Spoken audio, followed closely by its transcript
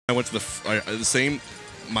I went to the same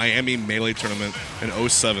Miami Melee tournament in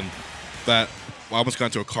 07 that I almost got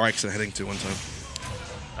into a car accident heading to one time.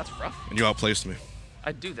 That's rough. And you outplaced me.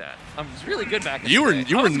 I do that. I was really good back then. You were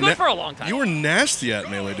good for a long time. You were nasty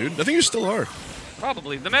at Melee, dude. I think you still are.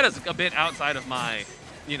 Probably. The meta's a bit outside of my,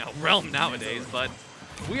 realm nowadays, but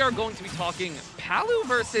we are going to be talking Palu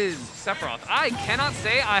versus Sephiroth. I cannot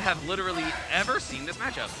say I have literally ever seen this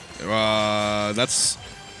matchup. That's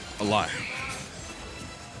a lie.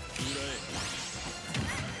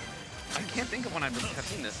 I can't think of when I have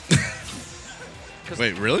seen this.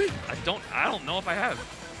 Wait, really? I don't know if I have.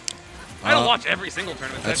 I don't watch every single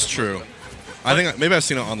tournament. That's true. I think maybe I've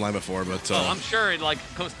seen it online before, but I'm sure it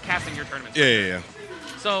casting your tournament. Yeah.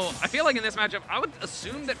 So I feel like in this matchup, I would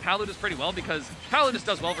assume that Palu does pretty well because Palu just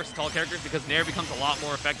does well versus tall characters because Nair becomes a lot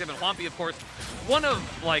more effective, and Juanpi, of course, one of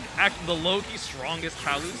the low-key strongest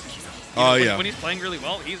Palus. When he's playing really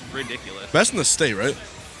well, he's ridiculous. Best in the state, right?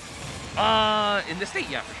 In the state,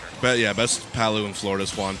 yeah, for sure. Best Palu in Florida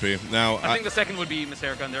is Juanpi. Now I think the second would be Miss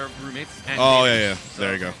Erica, and they're roommates. And yeah. So.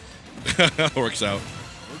 There you go. Works out.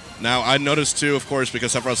 Now, I noticed, too, of course,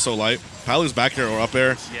 because Sephiroth's so light, Palu's back air or up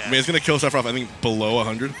air, yeah. I mean, it's going to kill Sephiroth, I think, below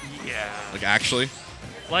 100. Yeah. Actually.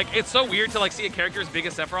 It's so weird to, see a character as big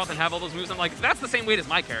as Sephiroth and have all those moves. I'm like, that's the same weight as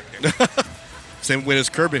my character. Same weight as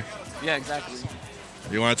Kirby. Yeah, exactly.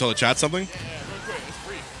 You want to tell the chat something? Yeah, real quick. It's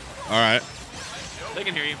free. All right. They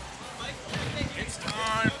can hear you. It's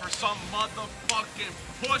time for some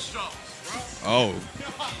motherfucking push-ups, bro. Oh.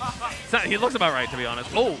 He looks about right, to be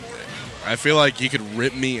honest. Oh. I feel like he could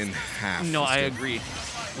rip me in half. No, I agree.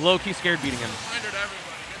 Low-key scared beating him.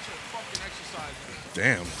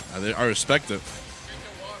 Damn. I respect it.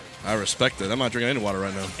 I respect it. I'm not drinking any water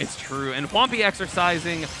right now. It's true. And Juanpi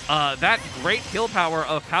exercising that great kill power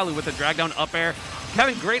of Palu with the drag down up air,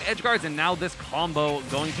 having great edge guards, and now this combo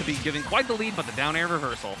going to be giving quite the lead, but the down air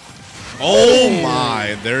reversal. Oh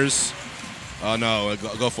my. There's... Oh, no.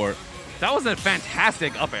 Go for it. That was a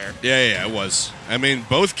fantastic up air. Yeah, it was. I mean,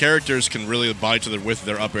 both characters can really buy each other with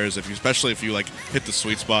their up airs, especially if you hit the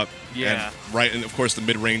sweet spot. Yeah. And of course, the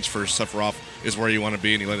mid range for Sephiroth is where you want to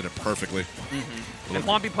be, and he landed it perfectly. Mm-hmm. And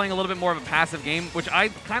Juanpi playing a little bit more of a passive game, which I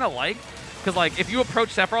kind of like, because if you approach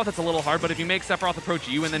Sephiroth, it's a little hard, but if you make Sephiroth approach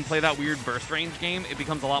you and then play that weird burst range game, it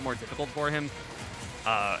becomes a lot more difficult for him.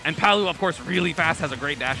 And Palu, of course, really fast, has a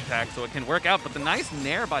great dash attack, so it can work out. But the nice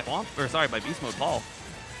nair by BeastModePaul.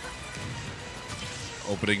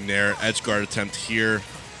 Opening Nair, edge guard attempt here.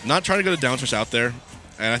 Not trying to go to down smash out there.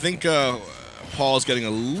 And I think Paul is getting a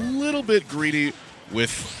little bit greedy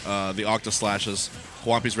with the Octa Slashes.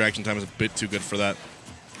 Juanpi's reaction time is a bit too good for that.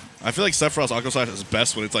 I feel like Sephiroth's Octa Slash is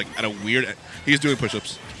best when it's at a weird... He's doing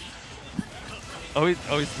push-ups.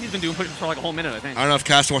 He's been doing push-ups for a whole minute, I think. I don't know if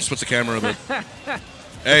Caster wants to switch the camera a bit.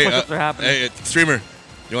 Hey, push-ups are happening. Hey, streamer.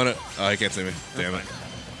 You want to... Oh, he can't see me. Damn it.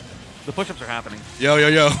 The push-ups are happening. Yo.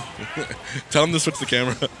 Tell him to switch the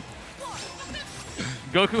camera.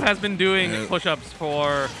 Goku has been doing push-ups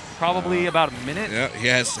for probably about a minute. Yeah, he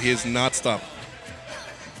has not stopped.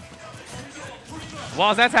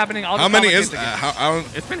 While that's happening, I'll How just many is...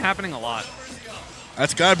 it's been happening a lot.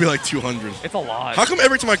 That's got to be 200. It's a lot. How come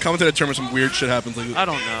every time I commentate a tournament, some weird shit happens like this? I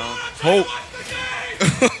don't know. Oh.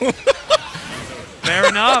 Fair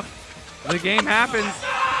enough. The game happens.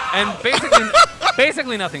 And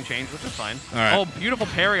basically nothing changed, which is fine. All right. Oh, beautiful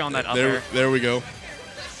parry on that up air. There we go.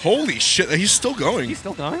 Holy shit, he's still going. He's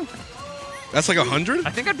still going? That's 100? I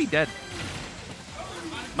think I'd be dead.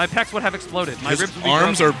 My pecs would have exploded. My His ribs would be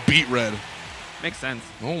arms broken. are beat red. Makes sense.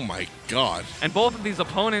 Oh my god. And both of these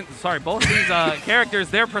characters,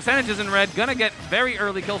 their percentages in red, gonna get very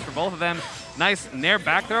early kills for both of them. Nice Nair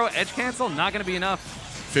back throw, edge cancel, not gonna be enough.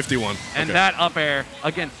 51. And that up air,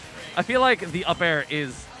 again, I feel like the up air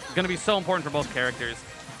is gonna be so important for both characters.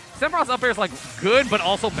 Sephiroth's up air is good, but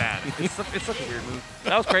also bad. It's such a weird move.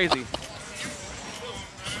 That was crazy.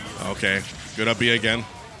 Okay, good up B again.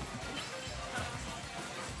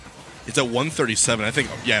 It's at 137. I think,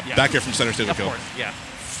 yeah. Back here from center stage will kill. Of course, yeah.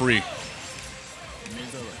 Free.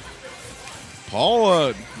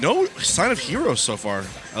 Paul, no sign of heroes so far,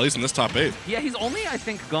 at least in this top 8. Yeah, he's only, I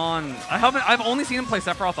think, gone... I've only seen him play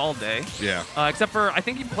Sephiroth all day. Yeah. Except for, I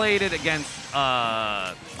think he played it against,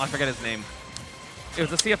 I forget his name. It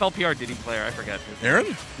was a CFL PR Diddy player, I forget.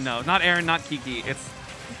 Aaron? No, not Aaron, not Kiki. It's...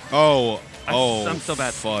 I'm so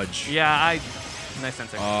bad. Fudge. Yeah, nice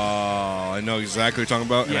sensing. I know exactly what you're talking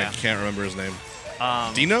about, and I can't remember his name.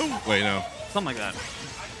 Dino? Wait, no. Something like that.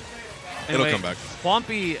 It'll Anyway, come back.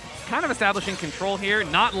 Juanpi kind of establishing control here,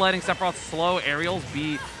 not letting Sephiroth's slow aerials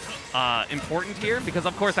be important here, because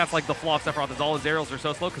of course that's the flaw of Sephiroth is all his aerials are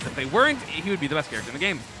so slow, because if they weren't, he would be the best character in the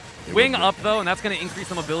game. Wing up, though, and that's going to increase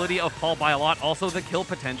the mobility of Paul by a lot. Also, the kill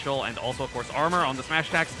potential, and also, of course, armor on the smash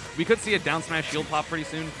attacks. We could see a down smash shield pop pretty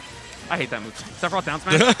soon. I hate that move. Sephiroth down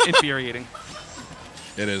smash, infuriating.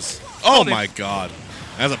 It is. Oh, my God.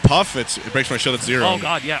 As a puff, it breaks my shield at 0. Oh,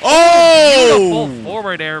 God, yeah. Oh! Beautiful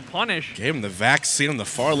forward air punish. Gave him the vaccine on the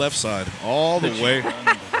far left side. All the way.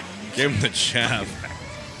 Gave him the jab.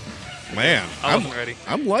 Man, I wasn't ready.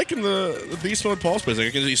 I'm liking the Beast Mode Paul space. I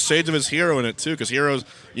can see shades of his hero in it, too, because heroes,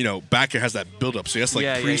 you know, back air has that build-up, so he has to,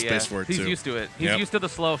 like, pre-space for it, too. He's used to it. He's used to the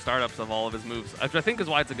slow startups of all of his moves, which I think is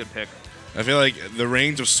why it's a good pick. I feel like the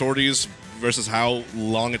range of sorties versus how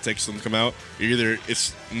long it takes them to come out, either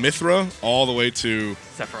it's Mithra all the way to...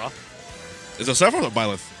 Sephiroth. Is it Sephiroth or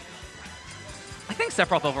Byleth? I think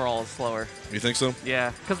Sephiroth overall is slower. You think so?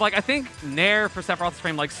 Yeah, because, like, I think Nair for Sephiroth's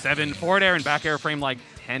frame, like, 7, forward air and back air frame, like,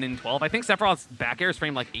 10 and 12. I think Sephiroth's back air is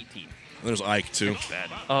frame, like, 18. There's Ike, too. Bad.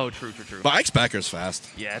 Oh, true. But Ike's back air is fast.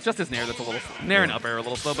 Yeah, it's just his Nair that's a little... Nair and up air are a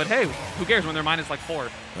little slow, but hey, who cares when they're minus, like, 4?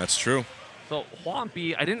 That's true. So,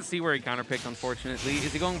 Juanpi, I didn't see where he counterpicked, unfortunately.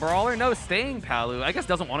 Is he going Brawler? No, staying Palu. I guess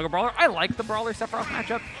doesn't want to go Brawler. I like the Brawler Sephiroth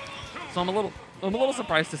matchup, so I'm a little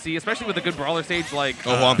surprised to see, especially with a good Brawler stage like...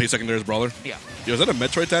 Oh, Juanpi secondary is Brawler? Yeah. Yo, is that a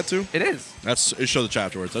Metroid tattoo? It is. It showed the chat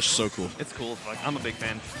afterwards. That's so cool. It's cool. Like, I'm a big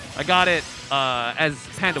fan. I got it as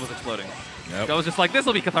Panda was exploding. Yep. So I was just like, this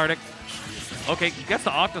will be cathartic. Okay, he gets the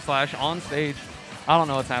Octoslash on stage. I don't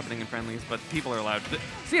know what's happening in friendlies, but people are loud.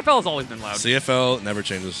 CFL has always been loud. CFL never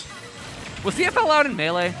changes. Was CFL loud in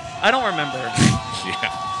Melee? I don't remember.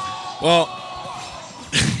 Yeah. Well,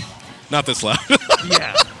 not this loud.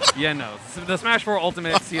 Yeah, no. The Smash 4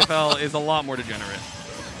 Ultimate CFL is a lot more degenerate.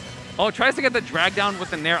 Oh, it tries to get the drag down with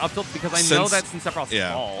the Nair up tilt because I know that's in Sephiroth's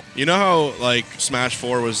fall. You know how, like, Smash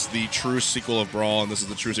 4 was the true sequel of Brawl, and this is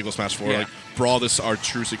the true sequel of Smash 4? Yeah. Like, Brawl, this are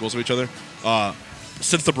true sequels of each other?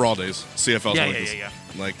 Since the Brawl days, CFL's like this. Yeah.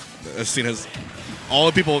 Like, as seen as all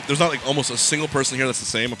the people, there's not, like, almost a single person here that's the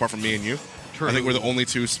same, apart from me and you. True. I think we're the only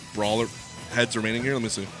 2 Brawler heads remaining here. Let me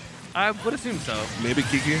see. I would assume so. Maybe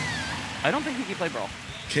Kiki? I don't think Kiki played Brawl.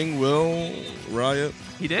 King Will, Riot.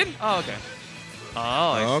 He did? Oh, okay. Oh,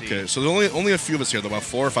 I see. Okay, so there's only a few of us here, though, about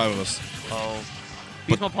 4 or 5 of us. Oh.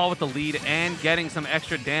 BeastModePaul with the lead and getting some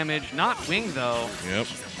extra damage. Not Wing, though. Yep.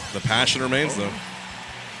 The passion remains, though.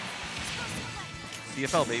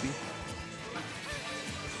 CFL, baby.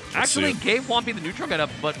 Let's Actually see. gave Juanpi the neutral get up,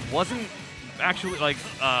 but wasn't actually, like,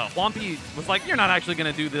 Juanpi was like, you're not actually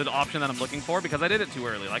going to do the option that I'm looking for because I did it too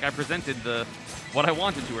early. Like, I presented what I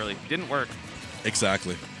wanted too early. Didn't work.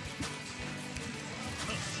 Exactly.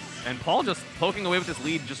 And Paul just poking away with his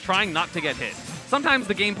lead, just trying not to get hit. Sometimes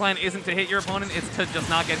the game plan isn't to hit your opponent, it's to just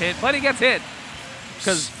not get hit, but he gets hit.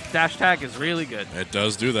 Because dash attack is really good. It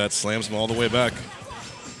does do that. Slams him all the way back.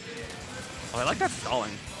 Oh, I like that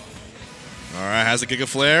stalling. All right, has a Giga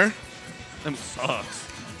Flare. That sucks.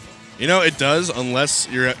 You know, it does unless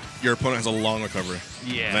your opponent has a long recovery.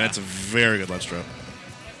 Yeah. Then it's a very good ledge trap.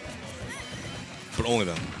 But only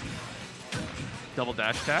then. Double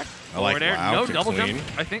dash attack. I like Forward air. wow, No good double clean.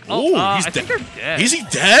 jump. I think. Ooh, I he's think dead. they're dead. Is he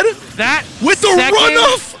dead? That with the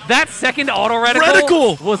run-off? That second auto reticle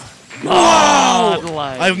Reticle was wow!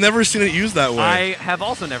 godlike. I've never seen it used that way. I have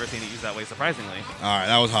also never seen it used that way, surprisingly. All right,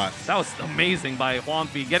 that was hot. That was amazing by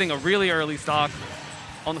Juanpi, getting a really early stock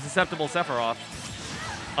on the susceptible Sephiroth.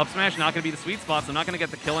 Up smash not going to be the sweet spot, so not going to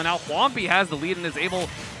get the kill. And now Juanpi has the lead and is able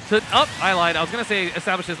to... I lied. I was going to say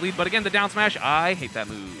establish his lead, but again, the down smash, I hate that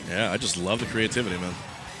move. Yeah, I just love the creativity, man.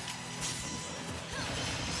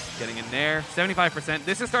 Getting in there, 75%.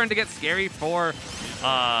 This is starting to get scary for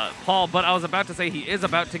Paul, but I was about to say he is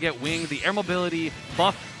about to get Wing. The air mobility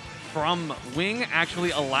buff from Wing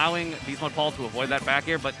actually allowing BeastModePaul to avoid that back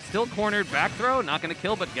air, but still cornered back throw. Not going to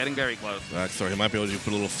kill, but getting very close. Back throw. He might be able to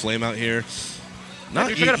put a little flame out here.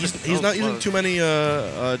 He's not using too many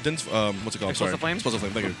what's it called? Explosive flame? Explosive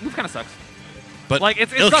flame. Thank you. Move kind of sucks. But like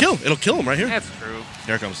it'll kill him right here. That's true.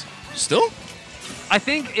 Here it comes. Still? I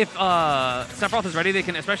think if Sephiroth is ready, they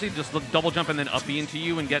can especially just double jump and then up B into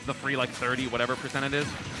you and get the free like 30 whatever percent it is.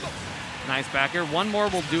 Nice back air. One more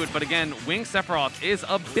will do it, but again, Wing Sephiroth is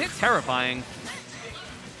a bit terrifying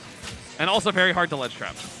and also very hard to ledge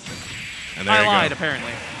trap. And there I you lied, go.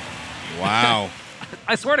 apparently. Wow.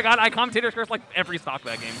 I swear to God, I commentator curse like every stock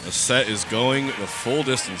that game. The set is going the full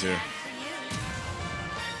distance here.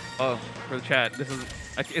 Oh, for the chat, this is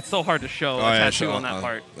it's so hard to show a tattoo on that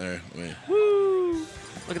part. There, Woo!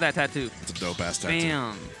 Look at that tattoo. It's a dope ass tattoo.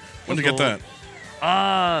 Bam. When did you get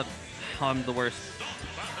that? I'm the worst.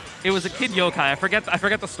 It was a Kid Yokai. I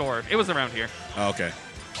forget the store. It was around here. Oh, okay.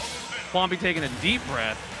 Juanpi taking a deep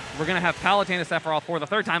breath. we're going to have Palutena Sephiroth for the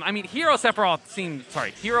third time. I mean, Hero versus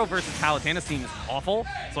Palutena seems awful,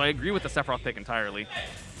 so I agree with the Sephiroth pick entirely.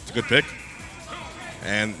 It's a good pick.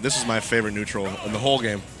 And this is my favorite neutral in the whole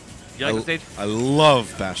game. You like the stage? I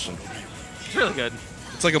love Bastion. It's really good.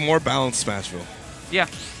 It's like a more balanced Smashville. Yeah,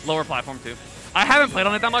 lower platform too. I haven't played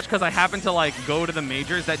on it that much because I happened to like go to the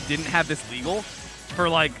majors that didn't have this legal for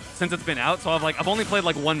like since it's been out. So I've only played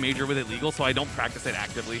like one major with it legal, so I don't practice it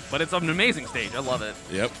actively. But it's an amazing stage. I love it.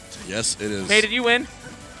 Yep. Yes, it is. Hey, did you win?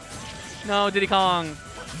 No, Diddy Kong.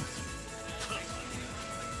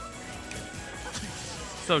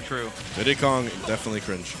 So true. Diddy Kong, definitely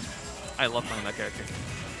cringe. I love playing that character.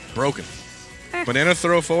 Broken. Banana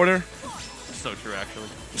throw forwarder. So true, actually.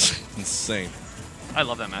 Insane. I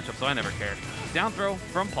love that matchup, so I never cared. Down throw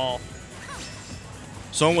from Paul.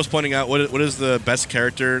 Someone was pointing out what is the best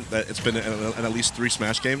character that it's been in at least 3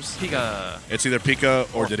 Smash games. Pika. It's either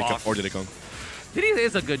Pika or Diddy Kong. Diddy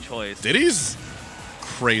is a good choice. Diddy's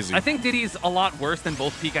crazy. I think Diddy's a lot worse than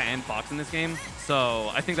both Pika and Fox in this game,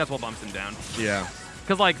 so I think that's what bumps him down. Yeah.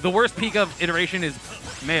 Because like the worst Pika iteration is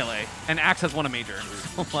Melee, and Axe has won a major.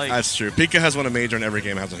 Like, that's true. Pika has won a major in every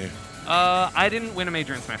game, hasn't he? I didn't win a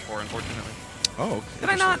major in Smash 4, unfortunately. Oh, okay. Did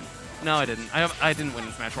I not? No, I didn't. I didn't win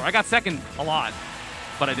in Smash 4. I got second a lot,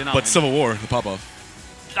 but I did not win. Civil War, the pop-off.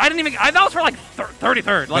 I didn't even... that was for like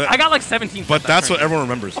 33rd. Like, I got like 17th. But that's what everyone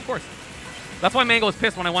remembers. Of course. That's why Mango was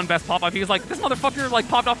pissed when I won Best Pop-Off. He was like, this motherfucker like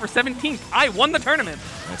popped off for 17th. I won the tournament.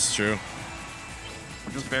 That's true.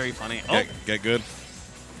 Which was very funny. Get good.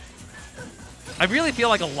 I really feel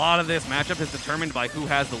like a lot of this matchup is determined by who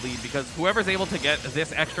has the lead, because whoever's able to get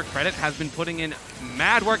this extra credit has been putting in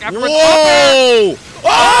mad work afterwards. Whoa! Oh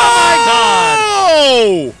my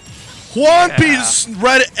god! Juanpi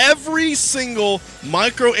read every single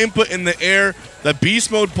micro input in the air that Beast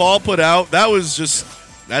Mode Paul put out. That was just...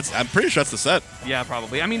 I'm pretty sure that's the set. Yeah,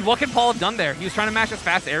 probably. I mean, what could Paul have done there? He was trying to mash his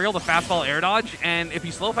fast aerial, the fastball air dodge, and if he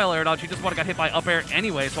slow file air dodge, he just would have got hit by up air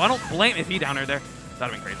anyway, so I don't blame if he down air there.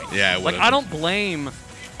 That'd have been crazy. Yeah, it like, I don't blame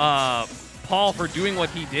Paul for doing what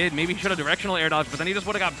he did. Maybe he should have directional air dodge, but then he just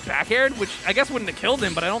would have got back aired, which I guess wouldn't have killed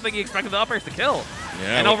him, but I don't think he expected the up airs to kill.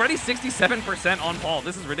 Yeah, and already 67% on Paul.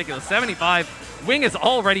 This is ridiculous. 75. Wing has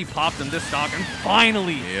already popped in this stock, and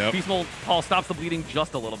finally, Beast Mode Paul stops the bleeding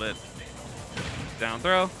just a little bit. Down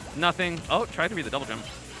throw. Nothing. Oh, tried to read the double jump.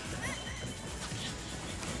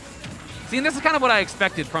 See, and this is kind of what I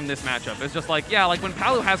expected from this matchup. It's just like, yeah, like when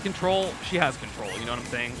Palu has control, she has control. You know what I'm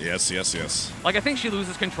saying? Yes, yes, yes. Like, I think she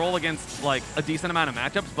loses control against, like, a decent amount of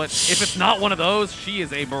matchups, but if it's not one of those, she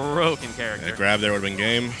is a broken character. That grab there would have been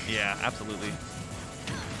game. Yeah, absolutely.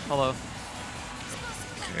 Hello.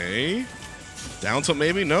 Okay. Down tilt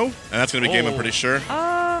maybe? No? And that's going to be game, I'm pretty sure.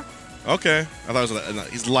 Okay. I thought it was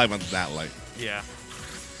he's live on that light. Yeah.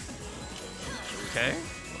 Okay.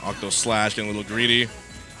 Octo slash, getting a little greedy.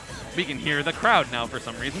 We can hear the crowd now for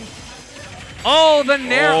some reason. Oh, the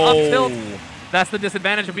Nair up tilt. That's the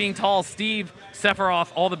disadvantage of being tall. Steve, Sephiroth,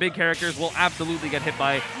 all the big characters will absolutely get hit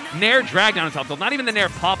by Nair drag down and up tilt. Not even the Nair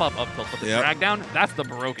pop-up up tilt, but the drag down, that's the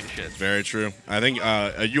broken shit. Very true. I think,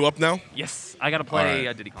 are you up now? Yes. I got to play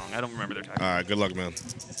Diddy Kong. I don't remember their tag. All right, good luck, man.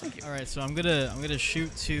 Thank you. All right, so I'm gonna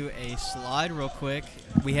shoot to a slide real quick.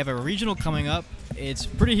 We have a regional coming up. It's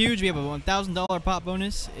pretty huge. We have a $1,000 pop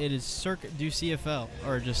bonus. It is Cirque du CFL,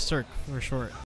 or just Cirque for short.